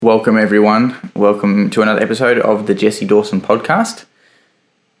Welcome everyone. Welcome to another episode of the Jesse Dawson podcast.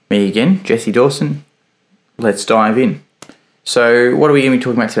 Me again, Jesse Dawson. Let's dive in. So what are we going to be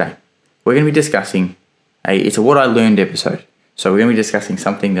talking about today? We're going to be discussing it's a what I learned episode. So we're going to be discussing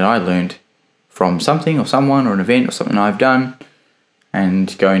something that I learned from something or someone or an event or something I've done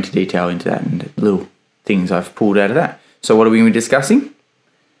and go into detail into that and little things I've pulled out of that. So what are we going to be discussing?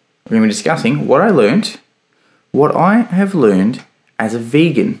 We're going to be discussing what I have learned as a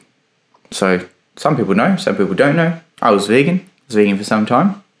vegan. So some people know, some people don't know. I was vegan for some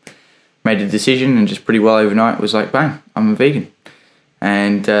time. Made a decision and just pretty well overnight was like, bang, I'm a vegan.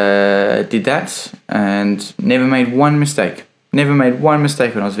 And did that and never made one mistake. Never made one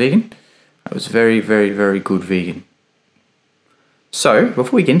mistake when I was vegan. I was very, very, very good vegan. So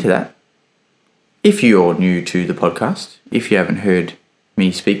before we get into that, if you're new to the podcast, if you haven't heard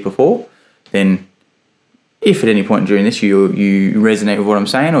me speak before, then if at any point during this you resonate with what I'm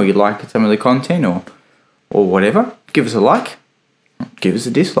saying or you like some of the content or whatever, give us a like, give us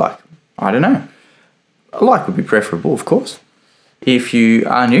a dislike. I don't know. A like would be preferable, of course. If you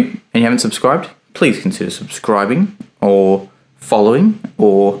are new and you haven't subscribed, please consider subscribing or following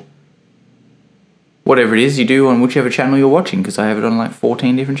or whatever it is you do on whichever channel you're watching, because I have it on like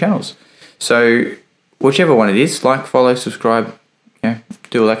 14 different channels. So whichever one it is, like, follow, subscribe,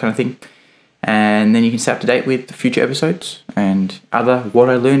 do all that kind of thing. And then you can stay up to date with future episodes and other What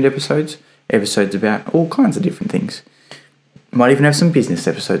I Learned episodes about all kinds of different things. Might even have some business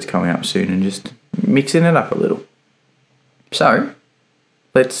episodes coming up soon and just mixing it up a little. So,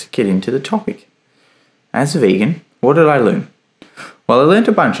 let's get into the topic. As a vegan, what did I learn? Well, I learned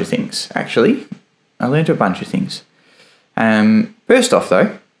a bunch of things, actually. First off,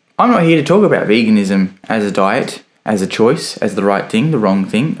 though, I'm not here to talk about veganism as a diet, as a choice, as the right thing, the wrong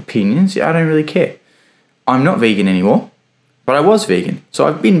thing, opinions. I don't really care. I'm not vegan anymore, but I was vegan, so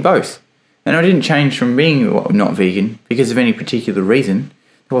I've been both. And I didn't change from being not vegan because of any particular reason.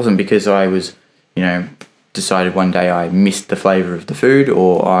 It wasn't because I was, decided one day I missed the flavour of the food,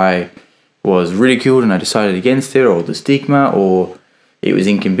 or I was ridiculed and I decided against it, or the stigma, or it was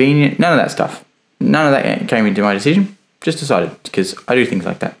inconvenient. None of that stuff. None of that came into my decision. Just decided, because I do things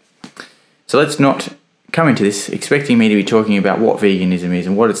like that. So let's not come into this expecting me to be talking about what veganism is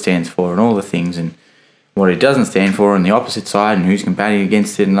and what it stands for and all the things and what it doesn't stand for and the opposite side and who's combating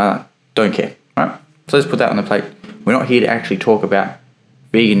against it and that. Don't care. Right? So let's put that on the plate. We're not here to actually talk about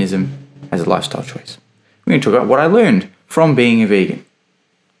veganism as a lifestyle choice. We're going to talk about what I learned from being a vegan.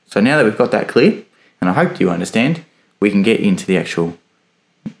 So now that we've got that clear, and I hope you understand, we can get into the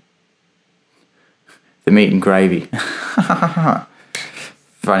meat and gravy.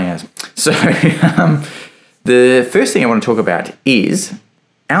 Funny as. So, the first thing I want to talk about is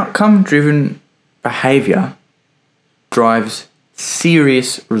outcome-driven behaviour drives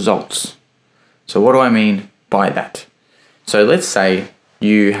serious results. So what do I mean by that? So let's say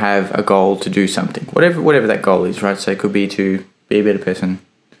you have a goal to do something, whatever that goal is, right? So it could be to be a better person,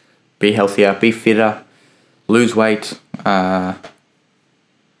 be healthier, be fitter, lose weight,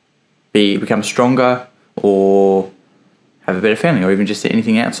 become stronger, or have a better family, or even just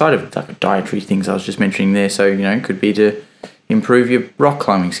anything outside of it, like dietary things I was just mentioning there. So it could be to improve your rock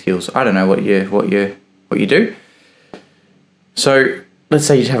climbing skills. I don't know what you do. So let's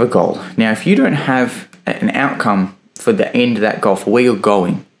say you have a goal. Now, if you don't have an outcome for the end of that goal, for where you're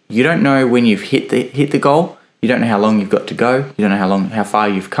going, you don't know when you've hit the goal. You don't know how long you've got to go. You don't know how far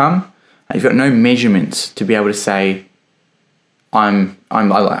you've come. You've got no measurements to be able to say,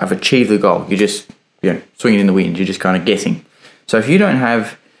 I've achieved the goal. You just swing it in the wind. You're just kind of guessing. So if you don't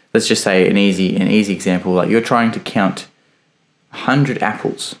have, let's just say an easy example, like you're trying to count 100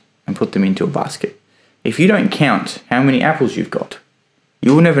 apples and put them into a basket. If you don't count how many apples you've got,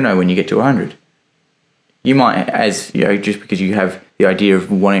 you will never know when you get to 100. You might, just because you have the idea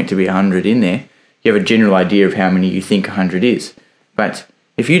of wanting it to be 100 in there, you have a general idea of how many you think 100 is. But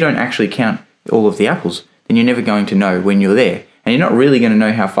if you don't actually count all of the apples, then you're never going to know when you're there. And you're not really going to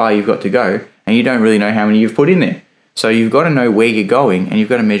know how far you've got to go, and you don't really know how many you've put in there. So you've got to know where you're going, and you've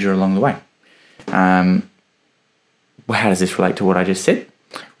got to measure along the way. How does this relate to what I just said?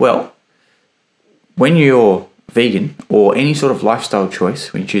 Well, when you're vegan, or any sort of lifestyle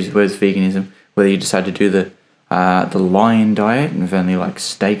choice, when you choose whether it's veganism, whether you decide to do the lion diet and only like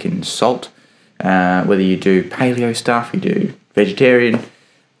steak and salt, whether you do paleo stuff, you do vegetarian,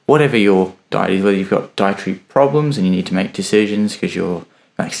 whatever your diet is, whether you've got dietary problems and you need to make decisions because you're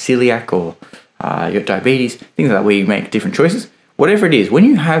like celiac or you got diabetes, things like that, where you make different choices. Whatever it is, when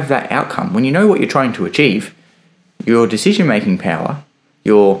you have that outcome, when you know what you're trying to achieve, your decision-making power,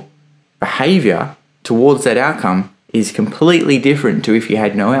 your behavior towards that outcome is completely different to if you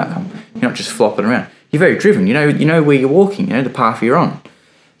had no outcome. You're not just flopping around. You're very driven. You know where you're walking. You know the path you're on.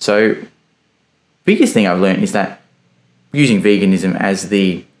 So, biggest thing I've learned is that using veganism as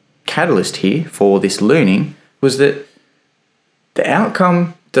the catalyst here for this learning was that the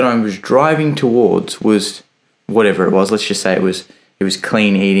outcome that I was driving towards was whatever it was. Let's just say it was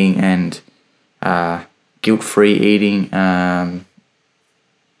clean eating and guilt-free eating.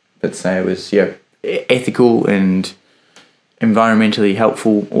 Let's say it was ethical and environmentally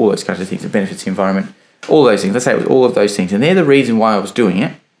helpful, all those kinds of things that benefits the environment, all those things. Let's say it was all of those things, and they're the reason why I was doing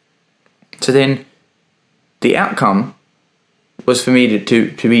it. So then the outcome was for me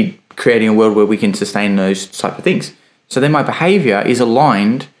to be creating a world where we can sustain those type of things. So then my behavior is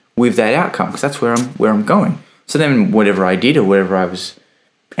aligned with that outcome because that's where I'm going. So then whatever I did or wherever I was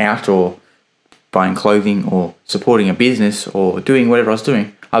out or buying clothing or supporting a business or doing whatever I was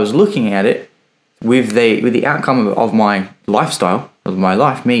doing, I was looking at it with the outcome of my lifestyle, of my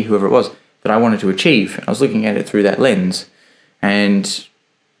life, me, whoever it was, that I wanted to achieve. I was looking at it through that lens and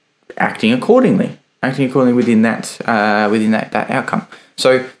acting accordingly within that outcome.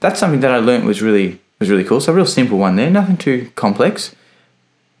 So that's something that I learned was really cool. So a real simple one there, nothing too complex.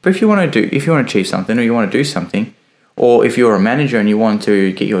 But if you want to achieve something or you want to do something, or if you're a manager and you want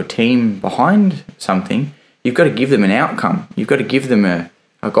to get your team behind something, you've got to give them an outcome. You've got to give them a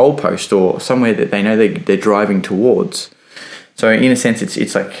goalpost or somewhere that they know they're driving towards. So in a sense,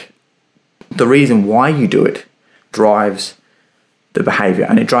 it's like the reason why you do it drives the behavior,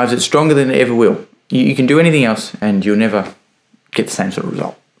 and it drives it stronger than it ever will. You can do anything else and you'll never get the same sort of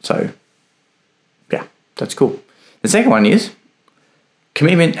result. So yeah, that's cool. The second one is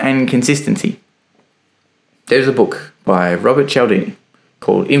commitment and consistency. There's a book by Robert Cialdini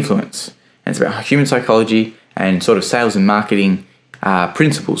called Influence, and it's about human psychology and sort of sales and marketing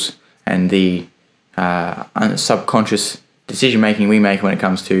principles and the subconscious decision making we make when it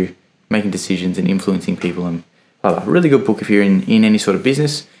comes to making decisions and influencing people and blah, blah. Really good book if you're in any sort of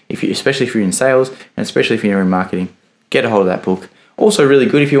business, especially if you're in sales and especially if you're in marketing. Get a hold of that book. Also really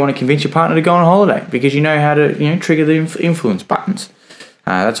good if you want to convince your partner to go on holiday because you know how to trigger the influence buttons.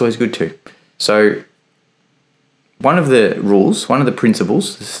 That's always good too. So one of the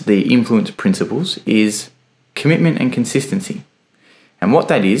principles, the influence principles, is commitment and consistency. And what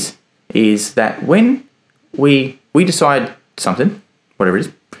that is that when we decide something, whatever it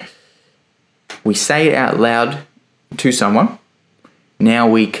is, we say it out loud to someone, now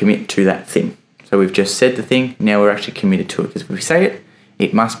we commit to that thing. So we've just said the thing, now we're actually committed to it. Because if we say it,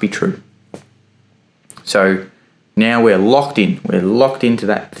 it must be true. So now we're locked in. We're locked into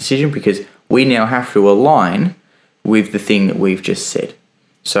that decision because we now have to align with the thing that we've just said.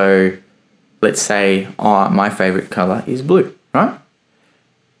 So let's say my favourite colour is blue, right?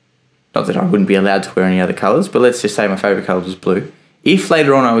 Not that I wouldn't be allowed to wear any other colours, but let's just say my favourite colour was blue. If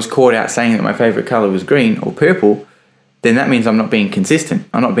later on I was caught out saying that my favourite colour was green or purple, then that means I'm not being consistent.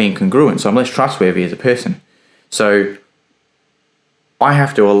 I'm not being congruent, so I'm less trustworthy as a person. So I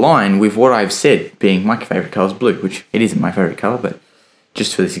have to align with what I've said, being my favourite colour is blue, which it isn't my favourite colour, but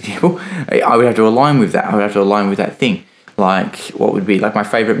just for this example, I would have to align with that. I would have to align with that thing. Like what would be, like my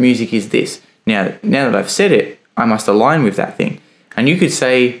favourite music is this. Now that I've said it, I must align with that thing. And you could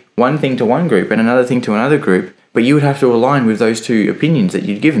say one thing to one group and another thing to another group, but you would have to align with those two opinions that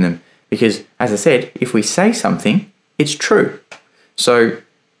you'd given them. Because, as I said, if we say something, it's true. So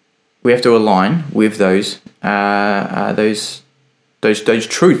we have to align with those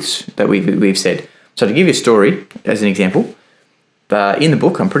truths that we've said. So to give you a story as an example, in the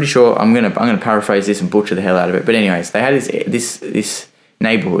book, I'm pretty sure I'm gonna paraphrase this and butcher the hell out of it. But anyways, they had this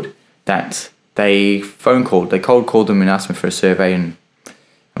neighborhood that they cold called them and asked them for a survey, and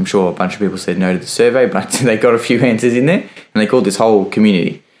I'm sure a bunch of people said no to the survey, but they got a few answers in there, and they called this whole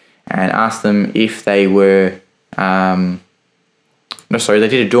community and asked them if they were they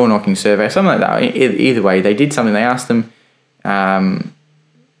did a door knocking survey, something like that. Either way, they did something. They asked them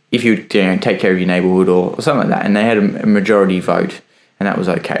if you take care of your neighborhood or something like that, and they had a majority vote, and that was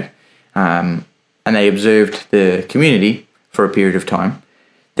okay. And they observed the community for a period of time.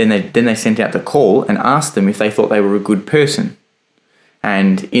 Then they sent out the call and asked them if they thought they were a good person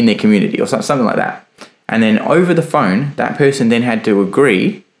and in their community or something like that. And then over the phone, that person then had to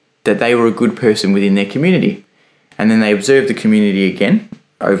agree that they were a good person within their community. And then they observed the community again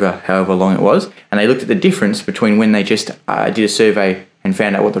over however long it was, and they looked at the difference between when they just did a survey and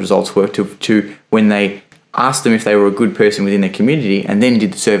found out what the results were to when they asked them if they were a good person within their community and then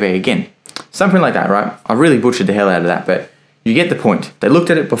did the survey again. Something like that, right? I really butchered the hell out of that, but you get the point. They looked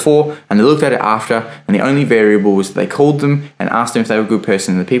at it before and they looked at it after, and the only variable was they called them and asked them if they were a good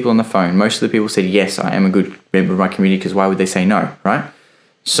person. And the people on the phone, most of the people said, yes, I am a good member of my community, because why would they say no, right?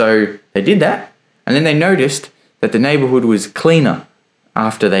 So they did that, and then they noticed that the neighborhood was cleaner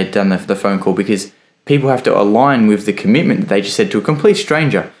after they'd done the phone call, because people have to align with the commitment that they just said to a complete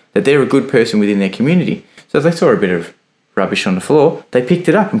stranger that they're a good person within their community. So if they saw a bit of rubbish on the floor, they picked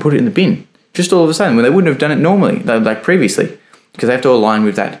it up and put it in the bin. Just all of a sudden, when they wouldn't have done it normally, like previously, because they have to align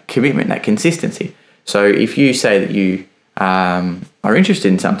with that commitment, that consistency. So if you say that you are interested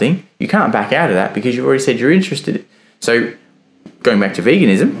in something, you can't back out of that because you've already said you're interested. So going back to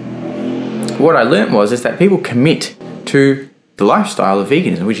veganism, what I learned is that people commit to the lifestyle of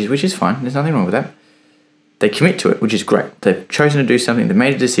veganism, which is fine. There's nothing wrong with that. They commit to it, which is great. They've chosen to do something. They've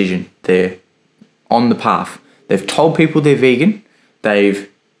made a decision. They're on the path. They've told people they're vegan. They've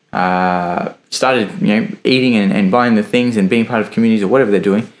started, eating and buying the things and being part of communities or whatever they're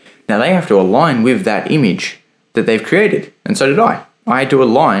doing. Now they have to align with that image that they've created, and so did I. I had to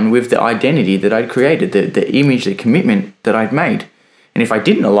align with the identity that I'd created, the image, the commitment that I'd made. And if I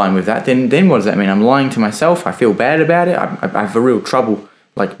didn't align with that, then what does that mean? I'm lying to myself. I feel bad about it. I have a real trouble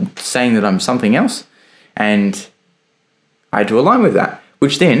saying that I'm something else. And I had to align with that,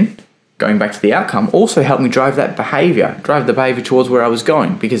 which then, going back to the outcome, also helped me drive the behavior towards where I was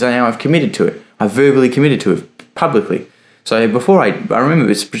going, because now I've committed to it. I've verbally committed to it publicly. So before I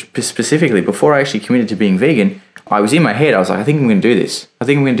remember specifically, before I actually committed to being vegan, I was in my head, I was like, I think I'm going to do this. It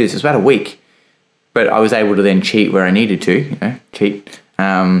was about a week. But I was able to then cheat where I needed to,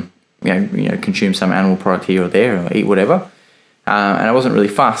 consume some animal product here or there, or eat whatever. And I wasn't really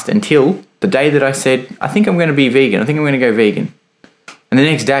fussed until the day that I said, I think I'm going to be vegan. I think I'm going to go vegan. And the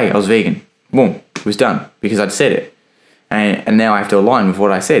next day I was vegan. Boom, it was done because I'd said it. And now I have to align with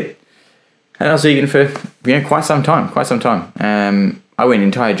what I said. And I was vegan for quite some time. I went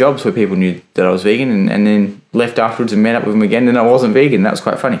entire jobs where people knew that I was vegan and then left afterwards and met up with them again and I wasn't vegan. That was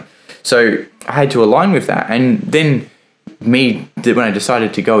quite funny. So I had to align with that. And then when I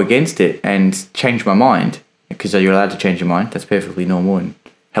decided to go against it and change my mind, because you're allowed to change your mind, that's perfectly normal and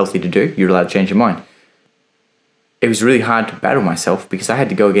healthy to do, you're allowed to change your mind. It was really hard to battle myself because I had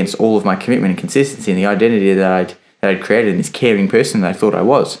to go against all of my commitment and consistency and the identity that I'd created in this caring person that I thought I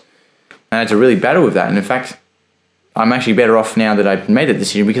was. And I had to really battle with that. And in fact, I'm actually better off now that I've made that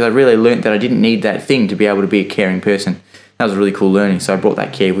decision because I really learned that I didn't need that thing to be able to be a caring person. That was a really cool learning. So I brought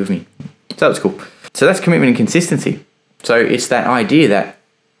that care with me. So that was cool. So that's commitment and consistency. So it's that idea that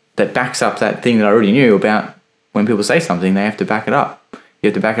backs up that thing that I already knew about when people say something, they have to back it up. You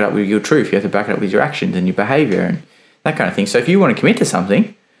have to back it up with your truth. You have to back it up with your actions and your behavior and that kind of thing. So if you want to commit to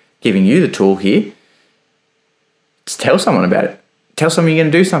something, giving you the tool here, just tell someone about it. Tell someone you're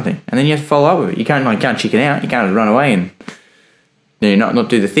going to do something, and then you have to follow up with it. You can't chicken out. You can't run away and not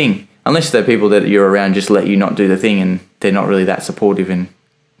do the thing. Unless the people that you're around just let you not do the thing, and they're not really that supportive and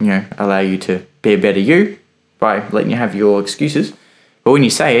allow you to be a better you by letting you have your excuses. But when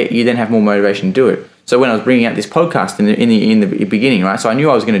you say it, you then have more motivation to do it. So when I was bringing out this podcast in the beginning, right? So I knew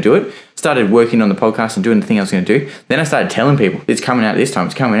I was going to do it. Started working on the podcast and doing the thing I was going to do. Then I started telling people, it's coming out this time.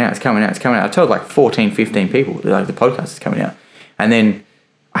 It's coming out. I told like 14, 15 people, like the podcast is coming out. And then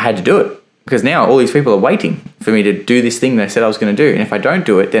I had to do it because now all these people are waiting for me to do this thing that I said I was going to do. And if I don't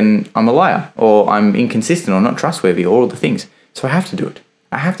do it, then I'm a liar or I'm inconsistent or not trustworthy or all the things. So I have to do it.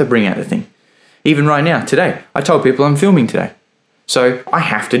 I have to bring out the thing. Even right now, today, I told people I'm filming today. So I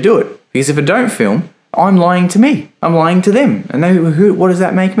have to do it because if I don't film, I'm lying to me. I'm lying to them. And what does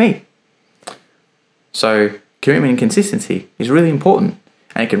that make me? So commitment and consistency is really important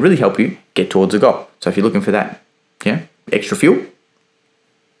and it can really help you get towards a goal. So if you're looking for that, extra fuel,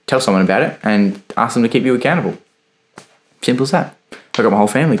 tell someone about it and ask them to keep you accountable. Simple as that. I got my whole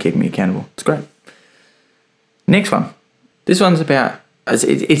family keeping me accountable. It's great. Next one. This one's about,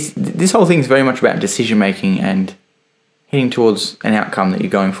 this whole thing is very much about decision making and heading towards an outcome that you're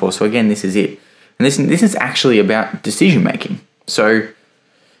going for. So again, this is it. And this is actually about decision making. So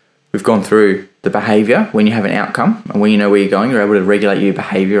we've gone through the behavior when you have an outcome and when you know where you're going, you're able to regulate your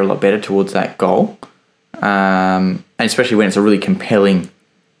behavior a lot better towards that goal. And especially when it's a really compelling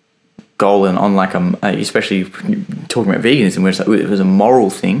goal and on especially talking about veganism, where it was a moral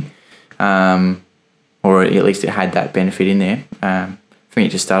thing, or at least it had that benefit in there. For me, it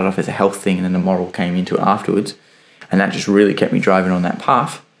just started off as a health thing and then the moral came into it afterwards. And that just really kept me driving on that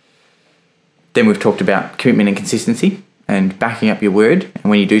path. Then we've talked about commitment and consistency and backing up your word. And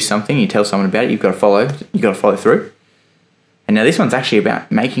when you do something, you tell someone about it, you've got to follow through. And now this one's actually about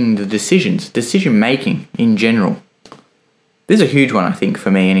making the decision making in general. This is a huge one, I think,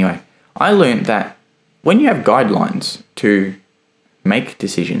 for me anyway. I learned that when you have guidelines to make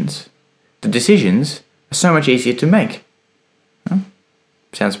decisions, the decisions are so much easier to make.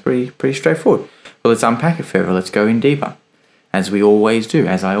 Sounds pretty straightforward. Well, let's unpack it further. Let's go in deeper, as we always do,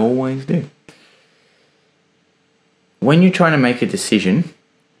 as I always do. When you're trying to make a decision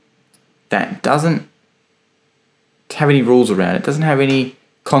that doesn't have any rules around it, doesn't have any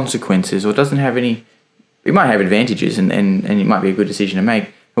consequences, or doesn't have any, it might have advantages and it might be a good decision to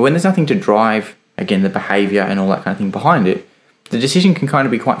make, but when there's nothing to drive, again, the behavior and all that kind of thing behind it, the decision can kind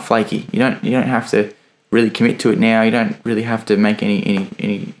of be quite flaky. You don't have to really commit to it now. You don't really have to make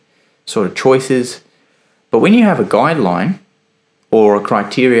any sort of choices. But when you have a guideline or a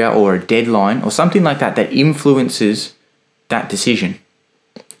criteria or a deadline or something like that that influences that decision,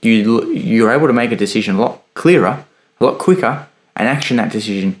 you're able to make a decision a lot clearer, a lot quicker, and action that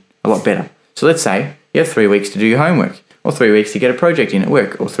decision a lot better. So let's say you have 3 weeks to do your homework, or 3 weeks to get a project in at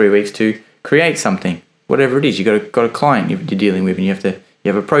work, or 3 weeks to create something, whatever it is. You've got a client you're dealing with, and you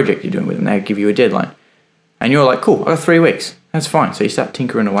have a project you're doing with them. They give you a deadline, and you're like, cool, I got 3 weeks. That's fine. So you start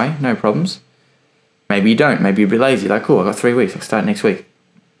tinkering away, no problems. Maybe you don't. Maybe you're a bit lazy. Like, cool, I got 3 weeks. I'll start next week.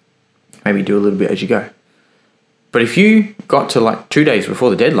 Maybe do a little bit as you go. But if you got to like 2 days before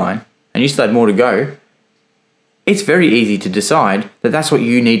the deadline and you still had more to go, it's very easy to decide that that's what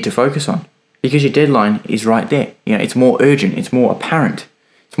you need to focus on, because your deadline is right there. It's more urgent. It's more apparent.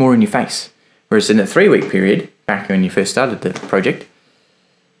 It's more in your face. Whereas in the 3 week period, back when you first started the project,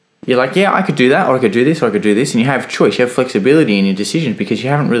 you're like, yeah, I could do that, or I could do this, or I could do this. And you have choice. You have flexibility in your decisions because you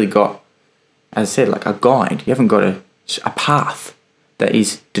haven't really got, as I said, like a guide. You haven't got a path that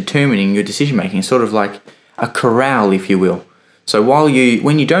is determining your decision making. It's sort of like a corral, if you will. So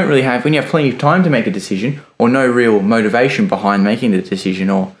when you have plenty of time to make a decision, or no real motivation behind making the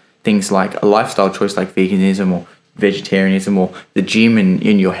decision, or things like a lifestyle choice like veganism or vegetarianism or the gym and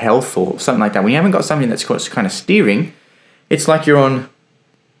in your health or something like that, when you haven't got something that's kind of steering, it's like you're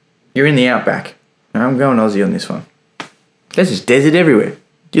in the outback. Now, I'm going Aussie on this one. There's just desert everywhere.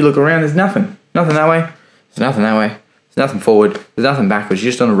 You look around, there's nothing. Nothing that way. There's nothing that way. There's nothing forward. There's nothing backwards.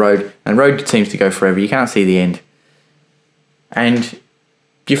 You're just on a road, and the road seems to go forever. You can't see the end. And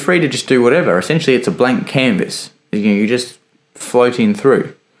you're free to just do whatever. Essentially, it's a blank canvas. You're just floating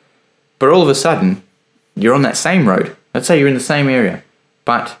through. But all of a sudden, you're on that same road. Let's say you're in the same area,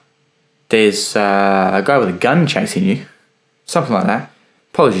 but there's a guy with a gun chasing you, something like that.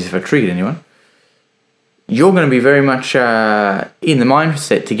 Apologies if I triggered anyone. You're going to be very much in the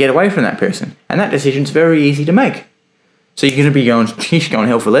mindset to get away from that person, and that decision's very easy to make. So you're going to be going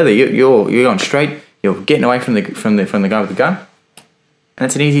hell for leather. You're going straight. You're getting away from the guy with the gun, and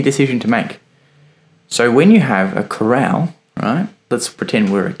it's an easy decision to make. So when you have a corral, right? Let's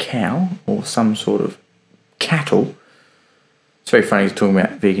pretend we're a cow or some sort of cattle. It's very funny talking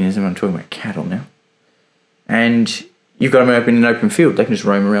about veganism. I'm talking about cattle now, and you've got them in an open field. They can just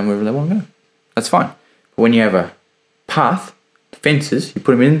roam around wherever they want to go. That's fine. But when you have a path, fences, you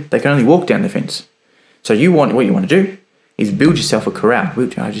put them in, they can only walk down the fence. So what you want to do is build yourself a corral.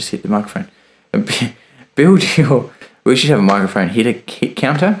 I just hit the microphone. We should have a microphone hit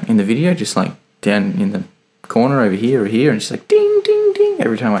counter in the video, just like down in the corner over here or here, and just like ding, ding, ding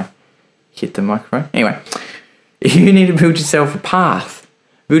every time I hit the microphone. Anyway, you need to build yourself a path.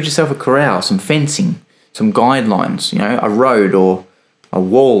 Build yourself a corral, some fencing, some guidelines, a road or a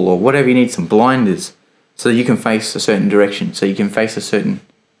wall or whatever you need, some blinders, so that you can face a certain direction, so you can face a certain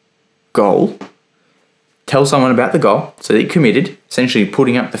goal. Tell someone about the goal so that you're committed, essentially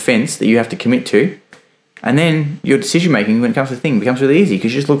putting up the fence that you have to commit to, and then your decision making when it comes to the thing becomes really easy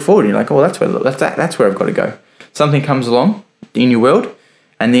because you just look forward and you're like, oh, that's where I've got to go. Something comes along in your world,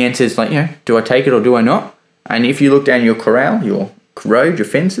 and the answer is like, do I take it or do I not? And if you look down your corral, your road, your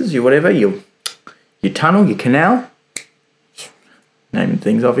fences, your whatever, your tunnel, your canal, naming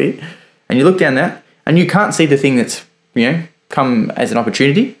things off here, and you look down that, and you can't see the thing that's, come as an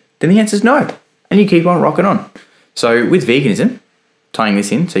opportunity, then the answer is no. And you keep on rocking on. So with veganism, tying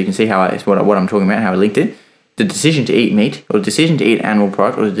this in so you can see what I'm talking about, how I linked it, the decision to eat meat, or the decision to eat animal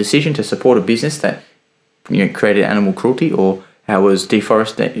product, or the decision to support a business that created animal cruelty, or how was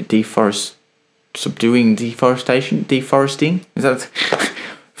deforesting, is that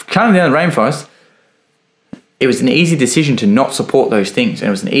cutting down the rainforest. It was an easy decision to not support those things, and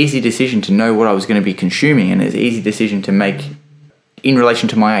it was an easy decision to know what I was going to be consuming, and it was an easy decision to make in relation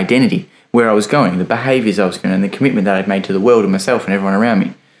to my identity, where I was going, the behaviours I was going, and the commitment that I'd made to the world and myself and everyone around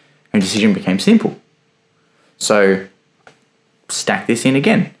me. And the decision became simple. So stack this in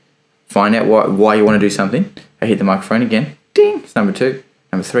again. Find out why you want to do something. I hit the microphone again. Ding! It's number 2.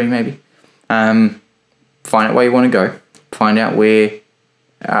 Number 3 maybe. Find out where you want to go. Find out where,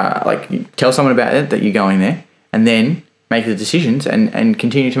 tell someone about it, that you're going there, and then make the decisions and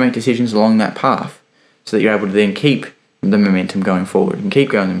continue to make decisions along that path so that you're able to then keep the momentum going forward and keep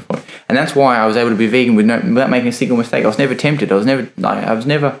going forward. And that's why I was able to be vegan without making a single mistake. I was never tempted. I was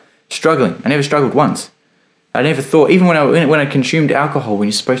never struggling. I never struggled once. I never thought, even when I consumed alcohol, when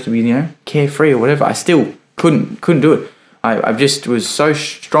you're supposed to be, carefree or whatever, I still couldn't do it. I just was so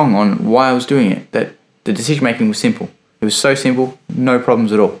strong on why I was doing it that the decision making was simple. It was so simple, no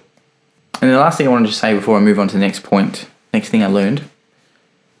problems at all. And the last thing I wanted to say before I move on to the next thing I learned.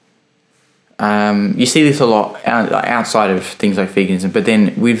 You see this a lot outside of things like veganism, but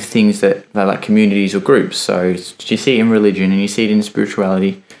then with things that are like communities or groups. So you see it in religion, and you see it in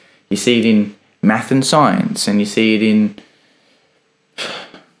spirituality, you see it in math and science, and you see it in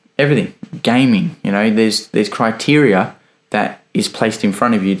everything. Gaming, there's criteria that is placed in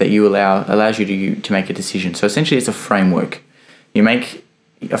front of you that allows you to make a decision. So essentially, it's a framework. You make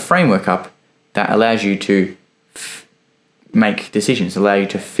a framework up that allows you to make decisions, allow you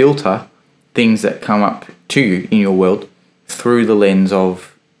to filter things that come up to you in your world through the lens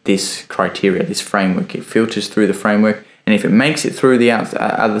of this criteria, this framework. It filters through the framework, and if it makes it through the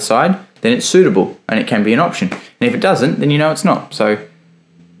other side, then it's suitable and it can be an option. And if it doesn't, then it's not. So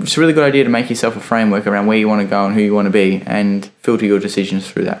it's a really good idea to make yourself a framework around where you want to go and who you want to be, and filter your decisions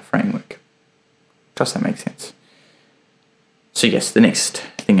through that framework. Trust that makes sense. So yes, the next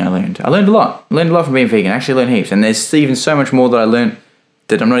thing I learned a lot. I learned a lot from being vegan. I actually learned heaps, and there's even so much more that I learned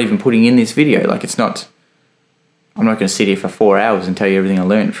that I'm not even putting in this video. I'm not going to sit here for 4 hours and tell you everything I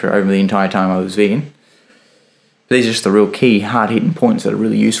learned for over the entire time I was vegan. But these are just the real key, hard-hitting points that are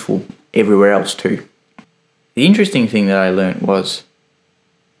really useful everywhere else too. The interesting thing that I learned was,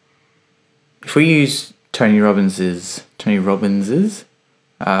 if we use Tony Robbins's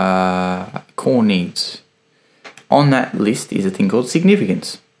core needs, on that list is a thing called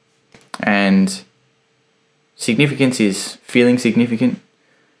significance. And significance is feeling significant,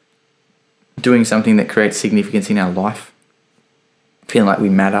 doing something that creates significance in our life, feeling like we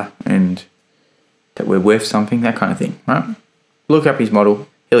matter and that we're worth something, that kind of thing, right? Look up his model.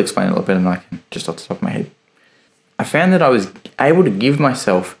 He'll explain it a lot better than I can, just off the top of my head. I found that I was able to give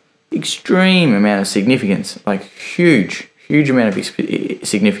myself extreme amount of significance, like huge amount of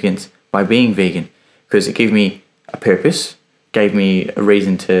significance by being vegan, because it gave me a purpose, gave me a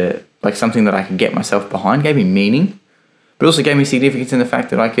reason to, like, something that I could get myself behind, gave me meaning, but also gave me significance in the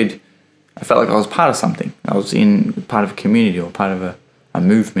fact that I felt like I was part of something. I was part of a community or part of a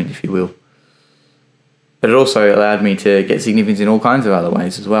movement, if you will. But it also allowed me to get significance in all kinds of other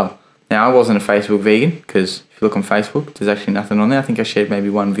ways as well. Now, I wasn't a Facebook vegan, because if you look on Facebook, there's actually nothing on there. I think I shared maybe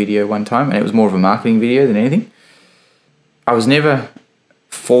one video one time, and it was more of a marketing video than anything. I was never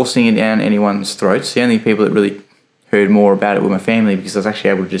forcing it down anyone's throats. The only people that really heard more about it were my family, because I was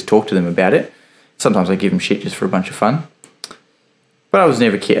actually able to just talk to them about it. Sometimes I give them shit just for a bunch of fun. But I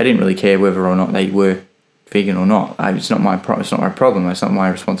didn't really care whether or not they were vegan or not. It's not my problem. It's not my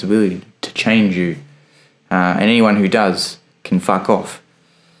responsibility to change you. And anyone who does can fuck off.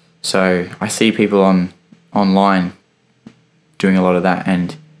 So I see people online doing a lot of that,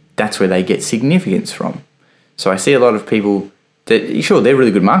 and that's where they get significance from. So I see a lot of people that, sure, they're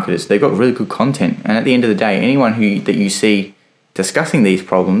really good marketers. They've got really good content. And at the end of the day, anyone that you see discussing these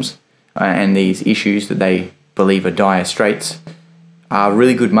problems and these issues that they believe are dire straits are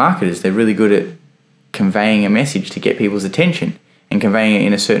really good marketers. They're really good at conveying a message to get people's attention and conveying it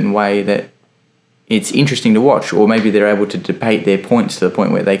in a certain way that it's interesting to watch, or maybe they're able to debate their points to the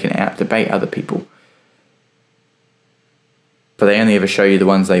point where they can out-debate other people. But they only ever show you the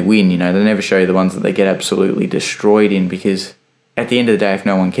ones they win, They never show you the ones that they get absolutely destroyed in, because at the end of the day, if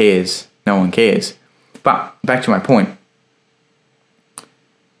no one cares, no one cares. But back to my point,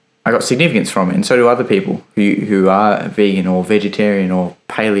 I got significance from it, and so do other people who are vegan or vegetarian or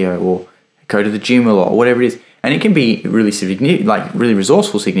paleo or go to the gym a lot or whatever it is. And it can be really really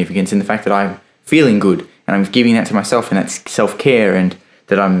resourceful significance in the fact that I'm feeling good and I'm giving that to myself, and that's self-care, and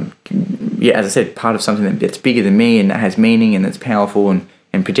that I'm, as I said, part of something that's bigger than me and that has meaning and that's powerful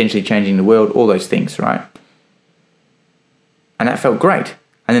and potentially changing the world, all those things, right? And that felt great.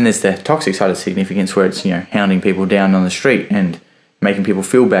 And then there's the toxic side of significance, where it's, hounding people down on the street and making people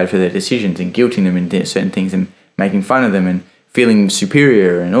feel bad for their decisions and guilting them into certain things and making fun of them and feeling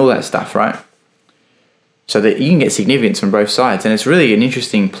superior and all that stuff, right? So that you can get significance from both sides. And it's really an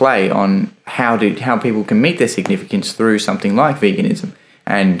interesting play on how people can meet their significance through something like veganism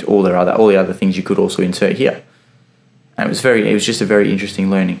and all the other things you could also insert here. And it was just a very interesting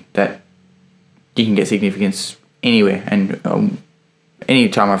learning that you can get significance anywhere. And any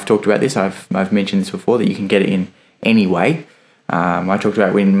time I've talked about this, I've mentioned this before, that you can get it in any way. I talked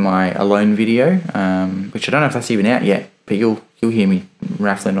about in my Alone video, which I don't know if that's even out yet, but you'll hear me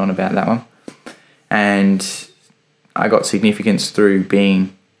rattling on about that one. And I got significance through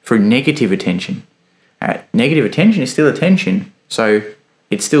negative attention. Negative attention is still attention, so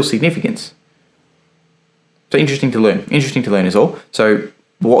it's still significance. So interesting to learn is all. So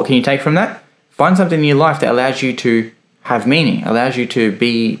what can you take from that? Find something in your life that allows you to have meaning, allows you to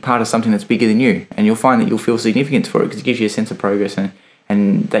be part of something that's bigger than you, and you'll find that you'll feel significance for it because it gives you a sense of progress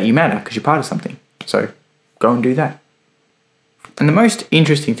and that you matter because you're part of something. So go and do that. And the most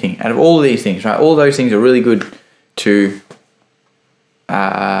interesting thing out of all of these things, right? All those things are really good to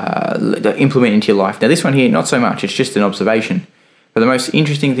implement into your life. Now this one here, not so much. It's just an observation. But the most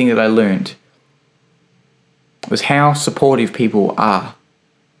interesting thing that I learned was how supportive people are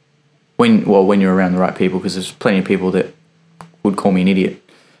when you're around the right people, because there's plenty of people that would call me an idiot,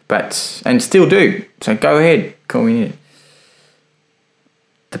 and still do. So go ahead, call me an idiot.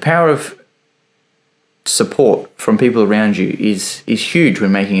 The power of support from people around you is huge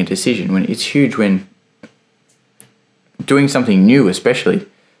when making a decision. When it's huge when doing something new, especially.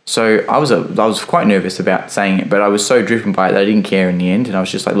 So I was quite nervous about saying it, but I was so driven by it that I didn't care in the end, and I was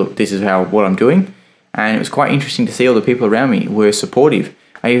just like, look, this is what I'm doing. And it was quite interesting to see all the people around me were supportive.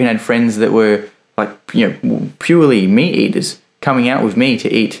 I even had friends that were purely meat eaters coming out with me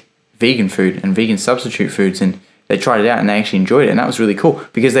to eat vegan food and vegan substitute foods, and they tried it out and they actually enjoyed it, and that was really cool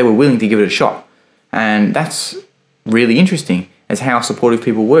because they were willing to give it a shot. And that's really interesting as how supportive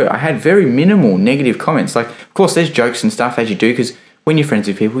people were. I had very minimal negative comments. Like, of course, there's jokes and stuff as you do, because when you're friends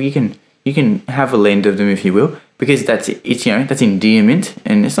with people, you can have a lend of them, if you will, because that's endearment,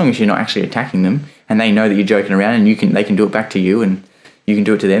 and as long as you're not actually attacking them and they know that you're joking around and they can do it back to you and you can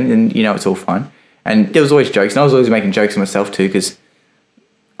do it to them, then it's all fine. And there was always jokes, and I was always making jokes to myself too, because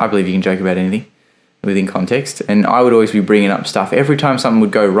I believe you can joke about anything within context. And I would always be bringing up stuff every time something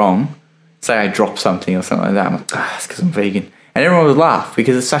would go wrong. Say I dropped something or something like that, I'm like, it's because I'm vegan, and everyone would laugh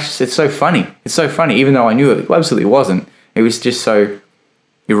because it's so funny. It's so funny, even though I knew it absolutely wasn't. It was just so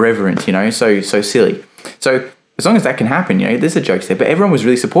irreverent, so silly. So as long as that can happen, there's a joke there. But everyone was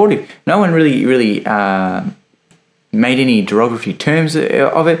really supportive. No one really made any derogatory terms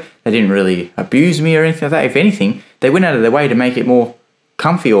of it. They didn't really abuse me or anything like that. If anything, they went out of their way to make it more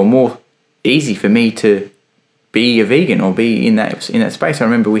comfy or more easy for me to be a vegan or be in that space. I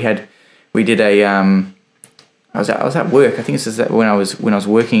remember we did a I was at work. I think this is when I was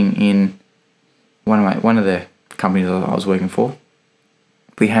working in one of the companies I was working for.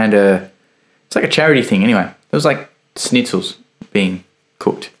 We had it's like a charity thing anyway. It was like schnitzels being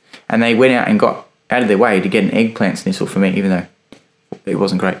cooked, and they went out and got out of their way to get an eggplant schnitzel for me, even though it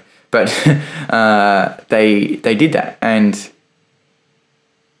wasn't great. But they did that, and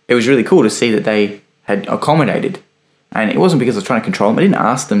it was really cool to see that they had accommodated. And it wasn't because I was trying to control them. I didn't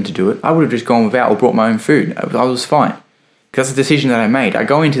ask them to do it. I would have just gone without or brought my own food. I was fine. Because that's a decision that I made. I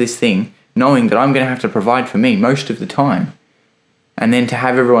go into this thing knowing that I'm going to have to provide for me most of the time. And then to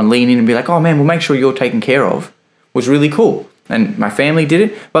have everyone lean in and be like, oh man, we'll make sure you're taken care of, was really cool. And my family did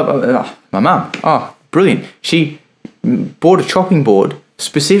it. But my mum, brilliant. She bought a chopping board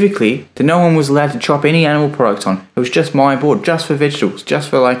specifically that no one was allowed to chop any animal products on. It was just my board, just for vegetables, just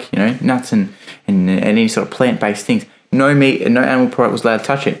for nuts and any sort of plant-based things. No meat and no animal product was allowed to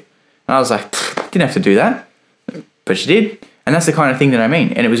touch it. And I was like, didn't have to do that. But she did. And that's the kind of thing that I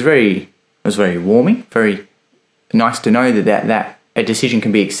mean. And it was very warming, very nice to know that a decision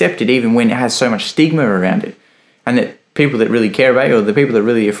can be accepted even when it has so much stigma around it. And that people that really care about you, or the people that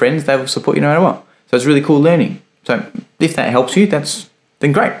really are friends, they will support you no matter what. So it's really cool learning. So if that helps you,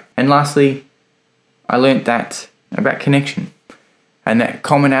 then great. And lastly, I learned that about connection. And that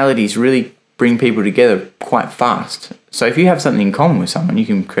commonalities really bring people together quite fast. So if you have something in common with someone, you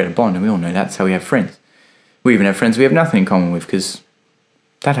can create a bond, and we all know that's how we have friends. We even have friends we have nothing in common with, because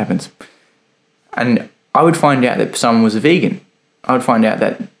that happens. And I would find out that someone was a vegan. I would find out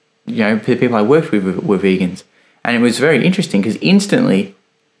that the people I worked with were vegans, and it was very interesting because instantly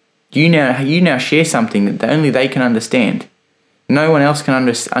you now share something that only they can understand. No one else can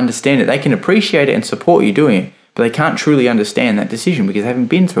understand it. They can appreciate it and support you doing it, but they can't truly understand that decision because they haven't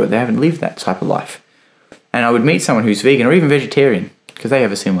been through it. They haven't lived that type of life. And I would meet someone who's vegan or even vegetarian, because they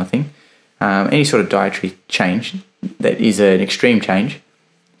have a similar thing. Any sort of dietary change that is an extreme change,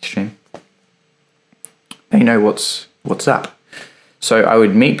 they know what's up. So I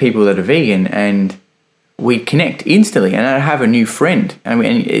would meet people that are vegan, and we'd connect instantly, and I'd have a new friend. And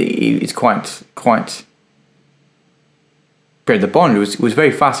it's quite. The bond was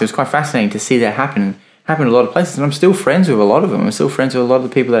very fast. It was quite fascinating to see that happen in a lot of places, and I'm still friends with a lot of them. I'm still friends with a lot of the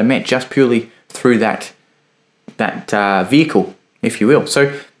people that I met just purely through that vehicle, if you will.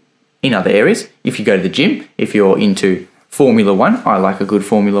 So in other areas, if you go to the gym, if you're into Formula One. I like a good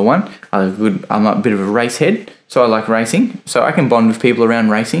Formula One. I'm a bit of a race head, so I like racing. So I can bond with people around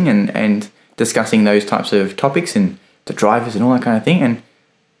racing and discussing those types of topics and the drivers and all that kind of thing. And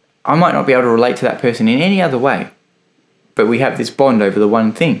I might not be able to relate to that person in any other way, but we have this bond over the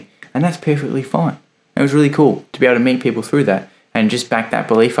one thing, and that's perfectly fine. It was really cool to be able to meet people through that and just back that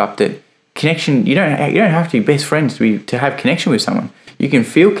belief up that connection. You don't have to be best friends to have connection with someone. You can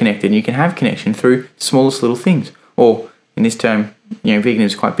feel connected and you can have connection through smallest little things. Or in this term, veganism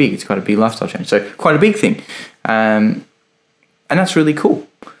is quite big. It's quite a big lifestyle change, so quite a big thing, and that's really cool.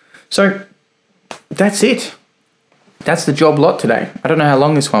 So that's it. That's the job lot today. I don't know how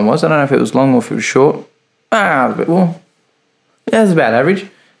long this one was. I don't know if it was long or if it was short. It was about average.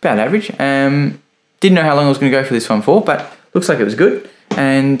 Didn't know how long I was going to go for this one for, but looks like it was good,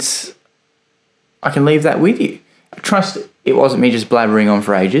 and I can leave that with you. I trust it wasn't me just blabbering on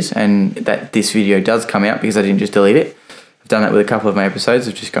for ages, and that this video does come out because I didn't just delete it. I've done that with a couple of my episodes.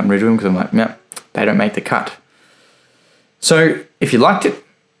 I've just gotten rid of them because I'm like, no, they don't make the cut. So if you liked it,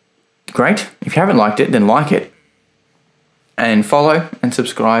 great. If you haven't liked it, then like it. And follow and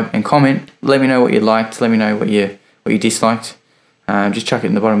subscribe and comment. Let me know what you liked. Let me know what you disliked. Just chuck it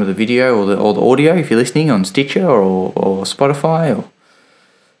in the bottom of the video or the audio if you're listening on Stitcher or Spotify or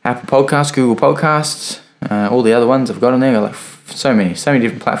Apple Podcasts, Google Podcasts, all the other ones I've got on there. Like so many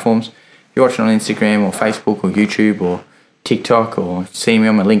different platforms. If you're watching on Instagram or Facebook or YouTube or TikTok or see me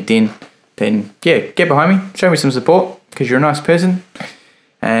on my LinkedIn, then get behind me. Show me some support because you're a nice person.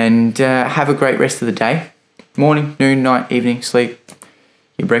 And have a great rest of the day. Morning, noon, night, evening, sleep,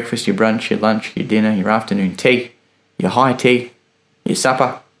 your breakfast, your brunch, your lunch, your dinner, your afternoon tea, your high tea, your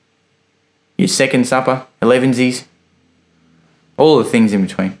supper, your second supper, 11sies, all the things in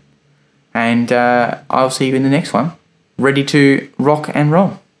between. And I'll see you in the next one, ready to rock and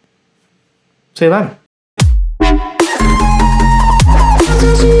roll. See you later.